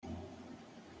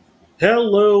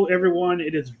Hello, everyone.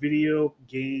 It is Video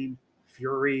Game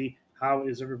Fury. How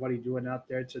is everybody doing out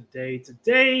there today?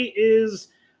 Today is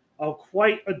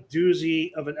quite a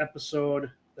doozy of an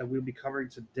episode that we'll be covering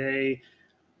today.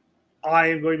 I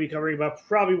am going to be covering about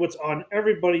probably what's on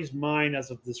everybody's mind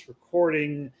as of this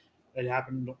recording. It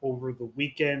happened over the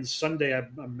weekend, Sunday, I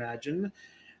imagine.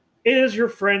 It is your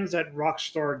friends at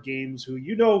Rockstar Games, who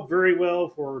you know very well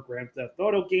for Grand Theft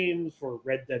Auto games, for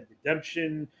Red Dead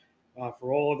Redemption,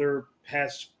 for all other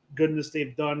past goodness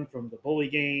they've done, from the Bully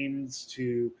games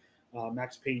to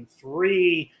Max Payne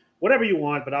 3, whatever you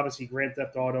want. But obviously, Grand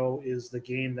Theft Auto is the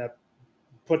game that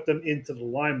put them into the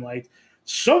limelight.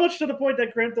 So much to the point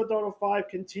that Grand Theft Auto 5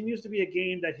 continues to be a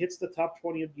game that hits the top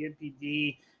 20 of the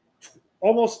NPD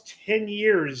almost 10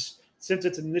 years since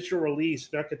its initial release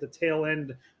back at the tail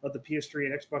end of the PS3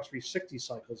 and Xbox 360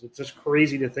 cycles. It's just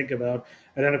crazy to think about.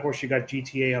 And then, of course, you got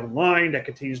GTA Online that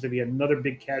continues to be another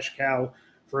big cash cow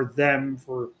for them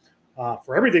for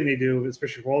everything they do,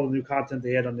 especially for all the new content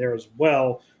they had on there as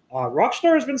well.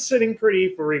 Rockstar has been sitting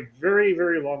pretty for a very,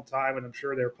 very long time, and I'm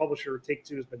sure their publisher,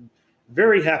 Take-Two, has been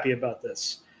very happy about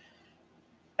this.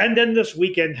 And then this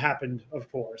weekend happened,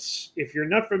 of course. If you're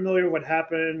not familiar with what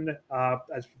happened,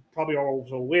 as probably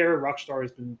also aware, Rockstar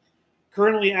has been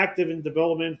currently active in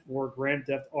development for Grand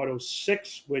Theft Auto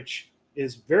 6, which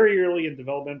is very early in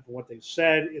development from what they've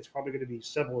said. It's probably going to be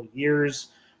several years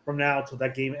from now till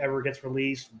that game ever gets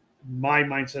released. My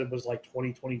mindset was like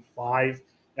 2025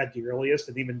 at the earliest.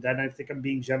 And even then, I think I'm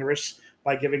being generous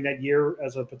by giving that year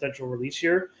as a potential release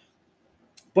year.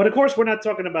 But of course, we're not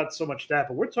talking about so much that,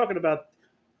 but we're talking about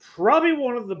probably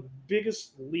one of the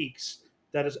biggest leaks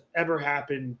that has ever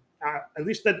happened, at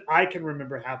least that I can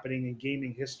remember happening in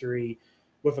gaming history,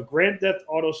 with a Grand Theft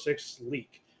Auto 6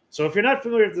 leak. So if you're not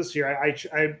familiar with this here,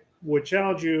 I would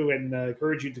challenge you and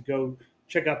encourage you to go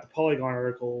check out the Polygon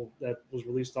article that was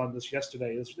released on this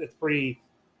yesterday. It's pretty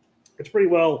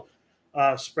well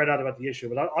spread out about the issue,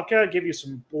 but I'll kind of give you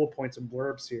some bullet points and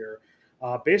blurbs here.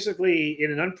 Basically,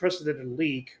 in an unprecedented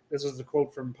leak, this is the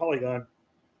quote from Polygon: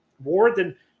 more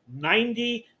than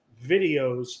 90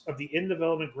 videos of the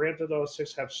in-development Grand Theft Auto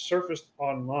 6 have surfaced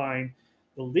online.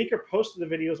 The leaker posted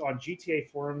the videos on GTA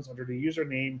forums under the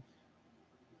username,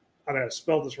 I'm going to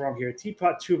spell this wrong here,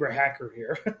 Teapot Tuber Hacker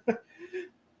here.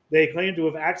 They claim to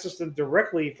have accessed them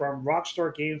directly from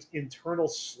Rockstar Games' internal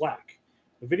Slack.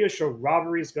 The videos show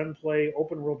robberies, gunplay,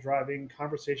 open-world driving,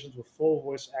 conversations with full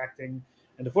voice acting,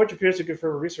 and the footage appears to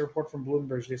confirm a recent report from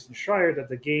Bloomberg's Jason Schreier that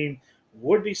the game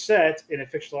would be set in a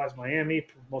fictionalized Miami,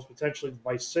 most potentially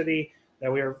Vice City, that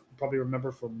we probably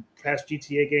remember from past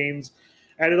GTA games.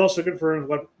 And it also confirmed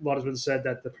what a lot has been said,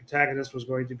 that the protagonist was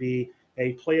going to be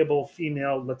a playable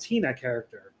female Latina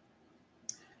character.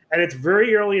 And it's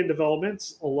very early in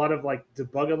development. A lot of like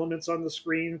debug elements on the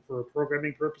screen for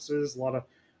programming purposes, a lot of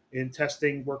in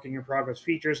testing, working in progress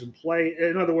features and play.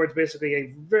 In other words, basically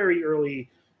a very early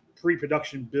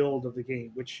pre-production build of the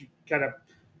game, which kind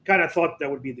of thought that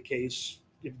would be the case,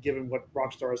 given what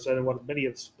Rockstar said and what many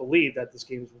of us believe, that this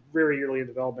game is very early in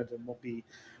development and won't be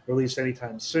released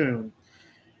anytime soon.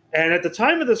 And at the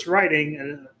time of this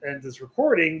writing and this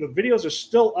recording, the videos are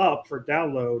still up for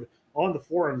download on the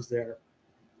forums there.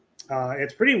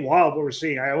 It's pretty wild what we're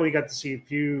seeing. I only got to see a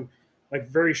few, like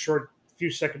very short,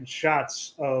 few second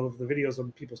shots of the videos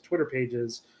on people's Twitter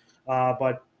pages.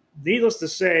 But needless to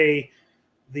say,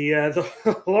 the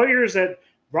lawyers at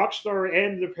Rockstar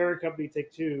and the parent company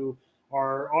Take-Two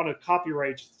are on a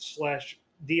copyright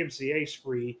 / DMCA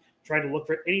spree, trying to look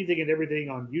for anything and everything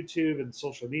on YouTube and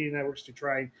social media networks to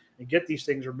try and get these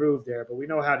things removed there. But we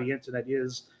know how the internet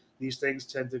is; these things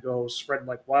tend to go spreading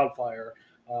like wildfire.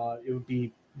 It would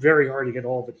be very hard to get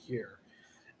all of it here.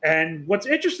 And what's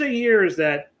interesting here is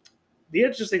that the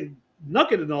interesting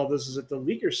nugget in all this is that the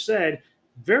leaker said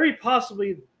very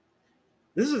possibly,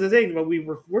 this is the thing, but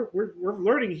we're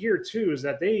learning here too, is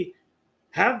that they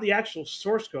have the actual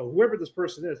source code. Whoever this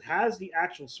person is has the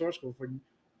actual source code for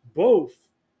both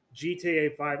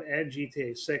GTA 5 and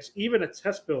GTA 6, even a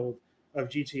test build of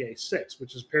GTA 6,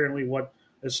 which is apparently what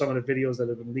is some of the videos that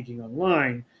have been leaking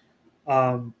online.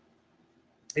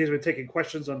 He's been taking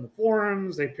questions on the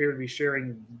forums. They appear to be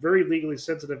sharing very legally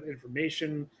sensitive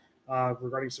information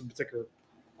regarding some particular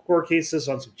court cases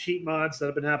on some cheat mods that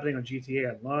have been happening on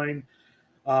GTA Online.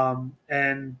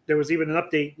 And there was even an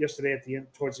update yesterday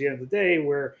towards the end of the day,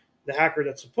 where the hacker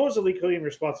that supposedly claimed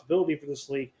responsibility for this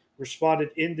leak responded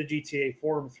in the GTA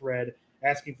forum thread,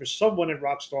 asking for someone at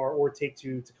Rockstar or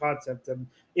Take-Two to contact them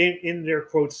in their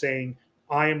quote saying,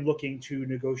 "I am looking to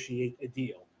negotiate a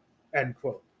deal," end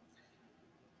quote.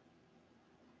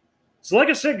 So like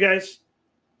I said, guys,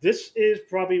 this is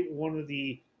probably one of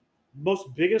the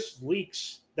most biggest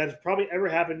leaks that has probably ever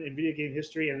happened in video game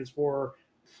history, and it's for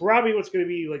probably what's going to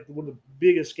be like one of the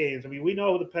biggest games. I mean, we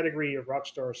know the pedigree of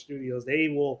Rockstar Studios. They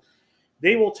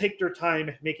will take their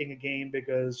time making a game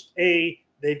because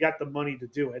they've got the money to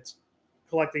do it,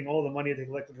 collecting all the money they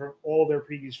collected from all their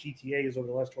previous GTA's over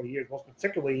the last 20 years. Most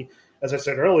particularly, as I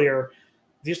said earlier,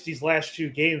 just these last two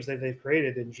games that they've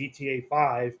created in GTA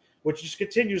 5, which just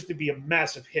continues to be a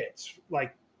massive hit,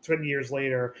 like 20 years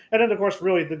later. And then, of course,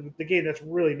 really the game that's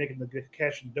really making the good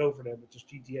cash and dough for them, which is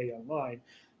GTA Online.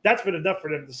 That's been enough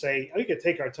for them to say, we can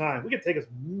take our time. We can take as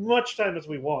much time as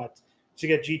we want to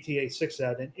get GTA 6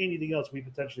 out and anything else we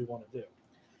potentially want to do.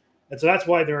 And so that's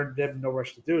why they're in no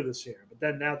rush to do this here. But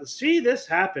then now to see this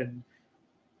happen,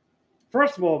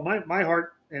 first of all, my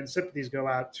heart and sympathies go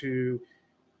out to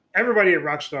everybody at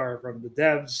Rockstar, from the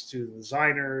devs to the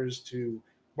designers to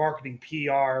marketing,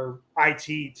 PR,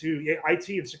 IT, to IT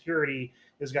and security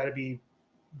has got to be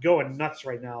going nuts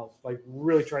right now, like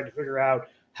really trying to figure out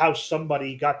how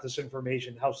somebody got this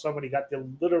information, how somebody got the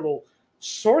literal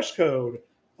source code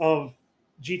of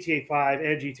GTA 5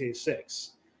 and GTA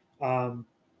 6. Um,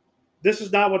 this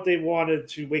is not what they wanted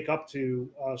to wake up to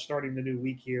starting the new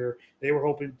week here. They were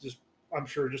hoping just, I'm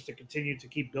sure, just to continue to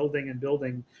keep building and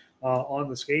building on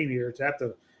this game here, to have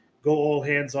to go all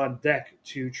hands on deck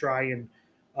to try and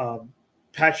um,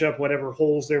 patch up whatever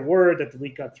holes there were that the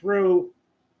leak got through,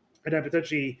 and then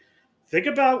potentially think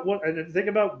about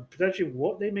potentially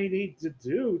what they may need to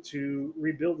do to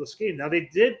rebuild this game. Now they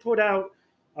did put out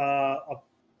a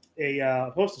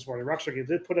post this morning. Rockstar Games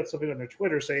did put out something on their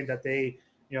Twitter saying that they,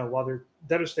 while they're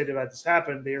devastated about this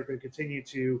happened, they are going to continue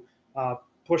to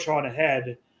push on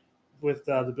ahead with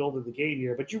the build of the game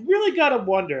here. But you really got to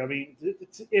wonder. I mean,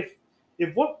 if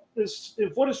what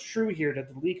is true here, that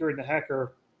the leaker and the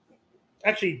hacker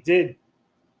actually did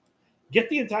get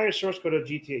the entire source code of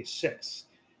GTA 6,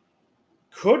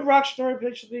 could Rockstar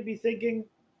potentially be thinking,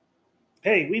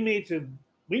 "Hey, we may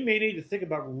need to think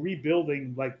about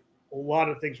rebuilding like a lot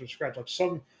of things from scratch, like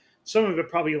some of it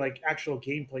probably like actual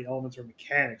gameplay elements or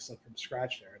mechanics like from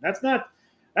scratch there." And that's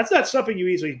not something you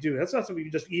easily do. That's not something you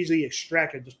just easily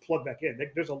extract and just plug back in.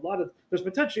 There's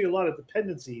potentially a lot of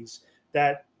dependencies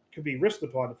that could be risked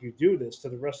upon if you do this to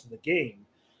the rest of the game.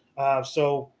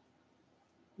 So,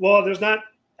 well, there's not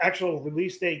actual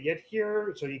release date yet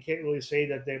here, so you can't really say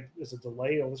that there is a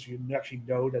delay unless you actually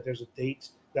know that there's a date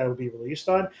that will be released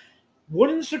on.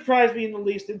 Wouldn't surprise me in the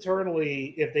least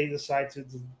internally if they decide to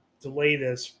delay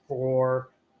this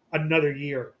for another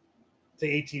year to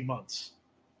 18 months,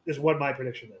 is what my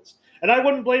prediction is. And I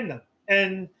wouldn't blame them.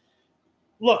 And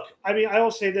look, I mean, I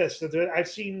will say this, that I've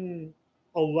seen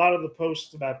a lot of the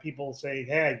posts about people saying,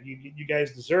 hey, you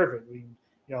guys deserve it. I mean,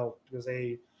 because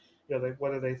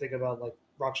whether they think about like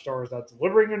Rockstar is not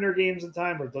delivering on their games in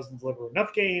time or doesn't deliver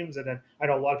enough games. And then I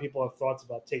know a lot of people have thoughts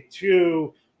about Take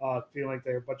Two, feeling like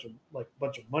they're a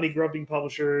bunch of money grubbing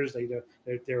publishers.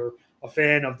 They're a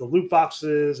fan of the loot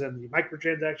boxes and the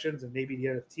microtransactions and maybe the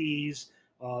NFTs.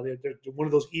 They're one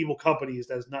of those evil companies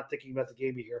that is not thinking about the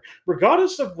game here,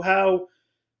 regardless of how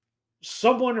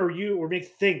someone or you or me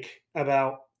think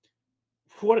about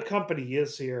what a company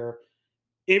is here.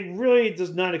 It really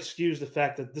does not excuse the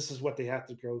fact that this is what they have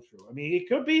to go through. I mean, it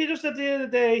could be just at the end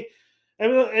of the day,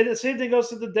 and the same thing goes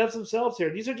to the devs themselves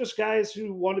here. These are just guys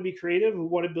who want to be creative, who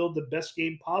want to build the best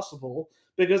game possible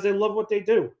because they love what they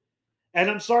do. And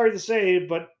I'm sorry to say,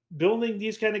 but building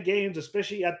these kind of games,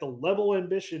 especially at the level of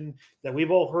ambition that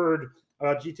we've all heard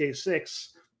about GTA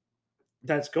 6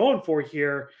 that's going for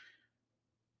here,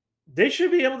 they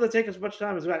should be able to take as much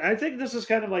time as that. I think this is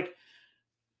kind of like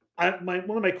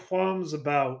one of my qualms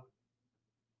about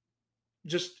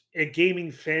just a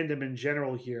gaming fandom in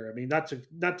general here. I mean, not to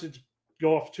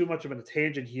go off too much of a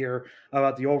tangent here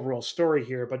about the overall story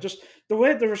here, but just the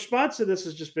way the response to this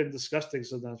has just been disgusting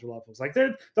sometimes for levels. Like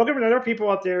don't get me wrong, there are people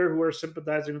out there who are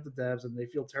sympathizing with the devs and they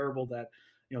feel terrible that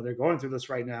they're going through this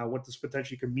right now. What this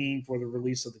potentially could mean for the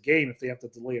release of the game if they have to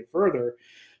delay it further.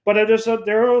 But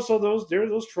there are also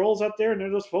those trolls out there and there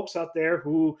are those folks out there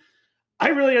who I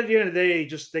really, at the end of the day,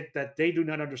 just think that they do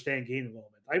not understand game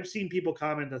development. I've seen people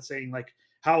comment that saying like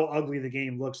how ugly the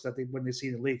game looks when they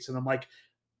see the leaks, and I'm like,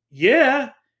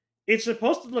 yeah, it's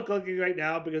supposed to look ugly right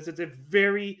now because it's a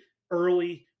very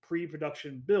early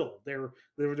pre-production build. There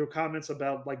were comments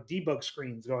about like debug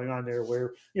screens going on there,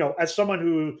 where as someone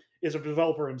who is a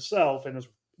developer himself and has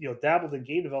dabbled in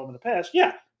game development in the past,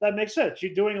 yeah, that makes sense.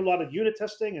 You're doing a lot of unit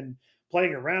testing and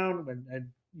playing around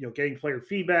and getting player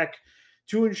feedback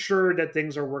to ensure that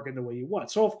things are working the way you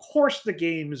want. So of course the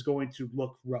game is going to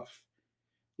look rough.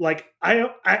 Like I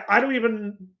don't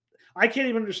even I can't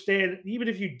even understand, even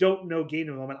if you don't know game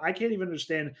development, I can't even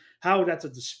understand how that's a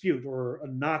dispute or a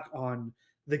knock on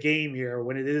the game here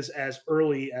when it is as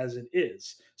early as it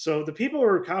is. So the people who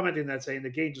are commenting that saying the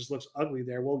game just looks ugly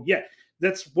there, well, yeah,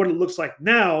 that's what it looks like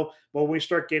now. But when we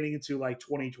start getting into like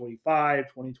 2025,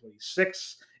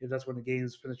 2026, if that's when the game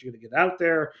is finished, going to get out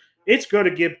there, it's going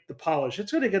to get the polish.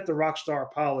 It's going to get the Rockstar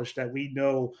polish that we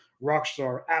know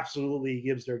Rockstar absolutely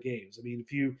gives their games. I mean,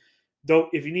 if you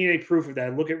need any proof of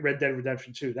that, look at Red Dead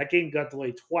Redemption 2. That game got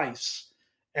delayed twice.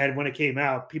 And when it came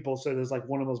out, people said it's like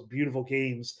one of the most beautiful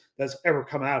games that's ever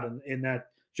come out in that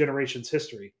generation's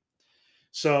history.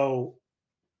 So,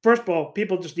 first of all,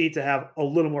 people just need to have a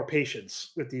little more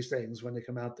patience with these things when they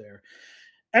come out there.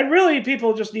 And really,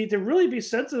 people just need to really be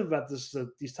sensitive about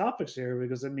these topics here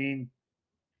because, I mean,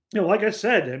 like I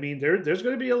said, I mean, there's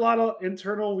going to be a lot of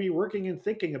internal reworking and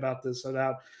thinking about this,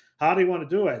 about how do you want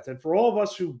to do it. And for all of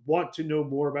us who want to know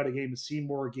more about a game and see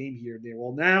more game here and there,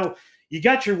 well, now you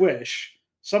got your wish.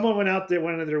 Someone went out there,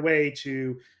 went out of their way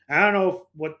to, I don't know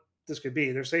what this could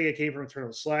be. They're saying it came from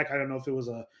internal Slack. I don't know if it was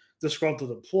a disgruntled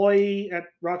employee at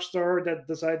Rockstar that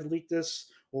decided to leak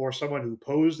this, or someone who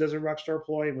posed as a Rockstar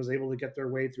employee and was able to get their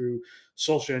way through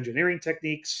social engineering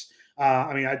techniques.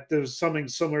 There was something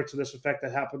similar to this effect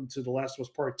that happened to The Last of Us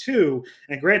Part 2.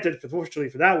 And granted, fortunately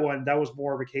for that one, that was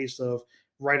more of a case of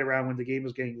right around when the game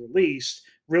was getting released.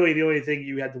 Really, the only thing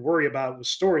you had to worry about was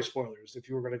story spoilers if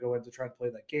you were going to go in to try to play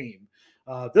that game.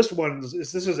 This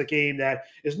is a game that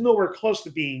is nowhere close to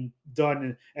being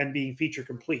done and being feature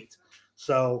complete.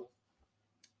 So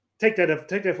take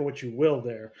that for what you will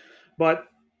there. But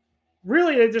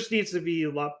really, it just needs to be a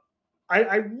lot.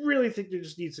 I really think there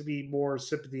just needs to be more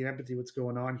sympathy and empathy what's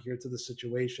going on here to the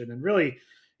situation. And really,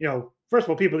 first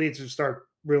of all, people need to start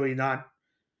really not,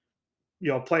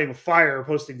 playing with fire,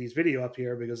 posting these video up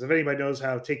here, because if anybody knows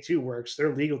how Take Two works,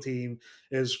 their legal team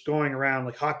is going around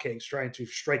like hotcakes trying to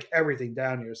strike everything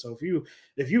down here. So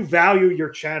if you value your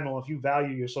channel, if you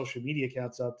value your social media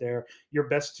accounts out there, you're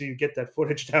best to get that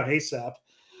footage down ASAP.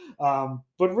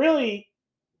 But really,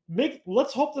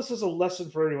 let's hope this is a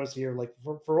lesson for anyone here, like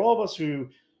for all of us who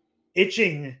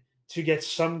itching to get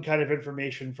some kind of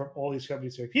information from all these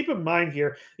companies here. Keep in mind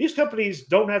here, these companies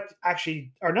don't have to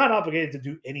actually are not obligated to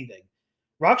do anything.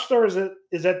 Rockstar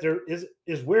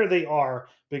is where they are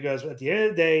because at the end of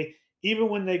the day, even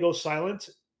when they go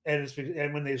silent, and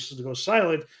when they go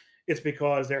silent, it's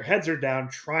because their heads are down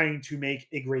trying to make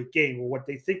a great game or what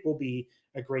they think will be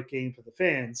a great game for the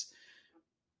fans.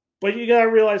 But you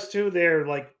gotta realize too, they're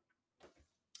like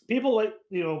people like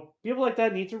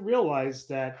that need to realize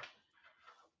that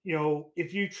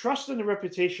if you trust in the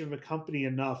reputation of a company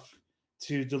enough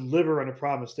to deliver on a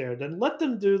promise there, then let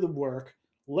them do the work.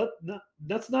 Let not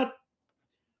let's not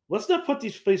let's not put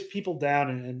these people down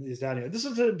and these down here. This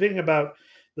is the thing about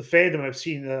the fandom I've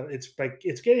seen.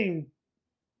 It's getting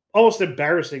almost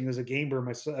embarrassing as a gamer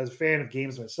myself, as a fan of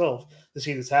games myself, to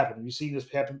see this happen. You see this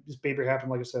behavior happen,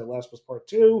 like I said, Last was Part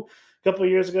 2 a couple of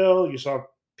years ago. You saw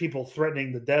people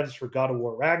threatening the devs for God of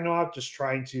War Ragnarok, just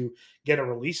trying to get a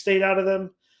release date out of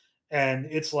them. And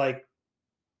it's like,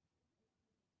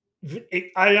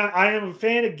 I am a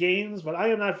fan of games, but I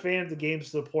am not a fan of the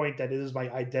games to the point that it is my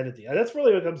identity. And that's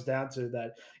really what it comes down to.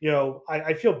 That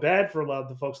I feel bad for a lot of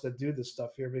the folks that do this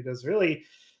stuff here because really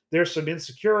there's some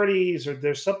insecurities or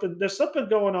there's something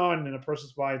going on in a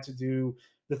person's mind to do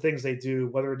the things they do,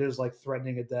 whether it is like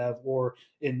threatening a dev or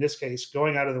in this case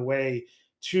going out of the way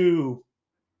to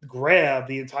grab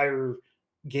the entire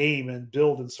game and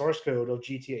build and source code of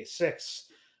GTA 6.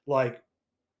 Like,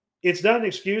 it's not an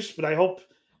excuse, but I hope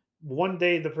one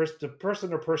day the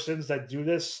person or persons that do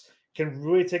this can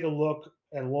really take a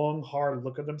long, hard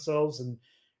look at themselves and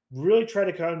really try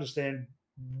to kind of understand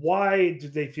why do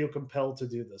they feel compelled to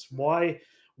do this? Why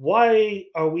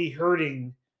are we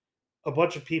hurting a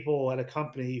bunch of people at a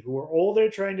company who are all they're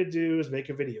trying to do is make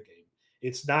a video game?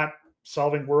 It's not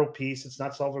solving world peace. It's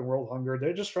not solving world hunger.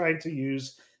 They're just trying to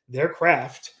use their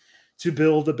craft to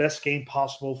build the best game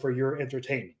possible for your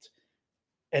entertainment.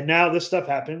 And now this stuff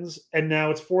happens, and now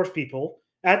it's forced people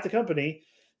at the company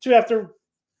to have to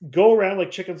go around like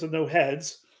chickens with no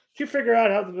heads to figure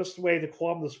out how the best way to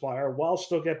qualm this fire while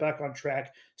still get back on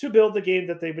track to build the game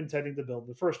that they've been intending to build in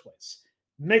the first place.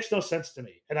 Makes no sense to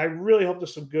me. And I really hope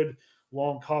there's some good,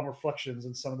 long, calm reflections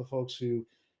in some of the folks who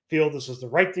feel this is the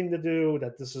right thing to do,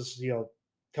 that this is,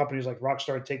 companies like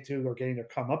Rockstar and Take Two are getting their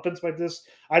comeuppance by this.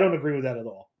 I don't agree with that at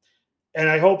all. And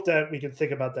I hope that we can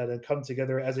think about that and come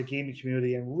together as a gaming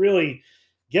community and really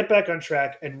get back on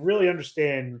track and really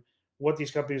understand what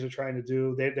these companies are trying to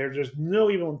do. There's just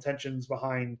no evil intentions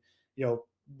behind,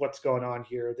 what's going on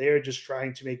here. They're just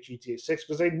trying to make GTA 6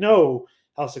 because they know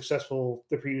how successful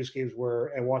the previous games were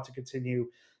and want to continue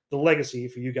the legacy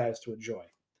for you guys to enjoy.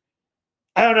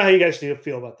 I don't know how you guys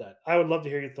feel about that. I would love to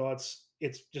hear your thoughts.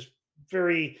 It's just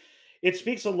very, it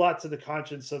speaks a lot to the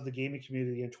conscience of the gaming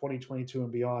community in 2022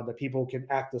 and beyond that people can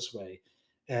act this way.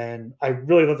 And I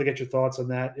really love to get your thoughts on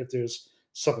that. If there's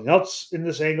something else in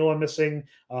this angle I'm missing,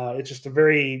 it's just a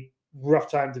very rough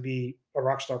time to be a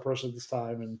Rockstar person at this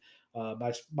time. And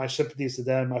my sympathies to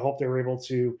them. I hope they were able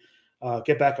to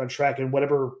get back on track in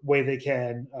whatever way they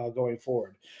can going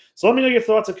forward. So let me know your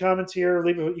thoughts and comments here.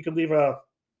 You can leave a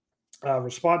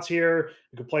response here.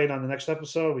 You can play it on the next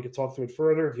episode. We can talk through it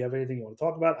further if you have anything you want to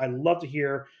talk about. I'd love to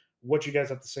hear what you guys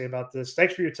have to say about this.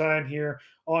 Thanks for your time here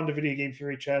on the Video Game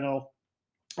Fury channel.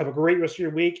 Have a great rest of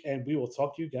your week, and we will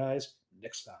talk to you guys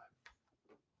next time.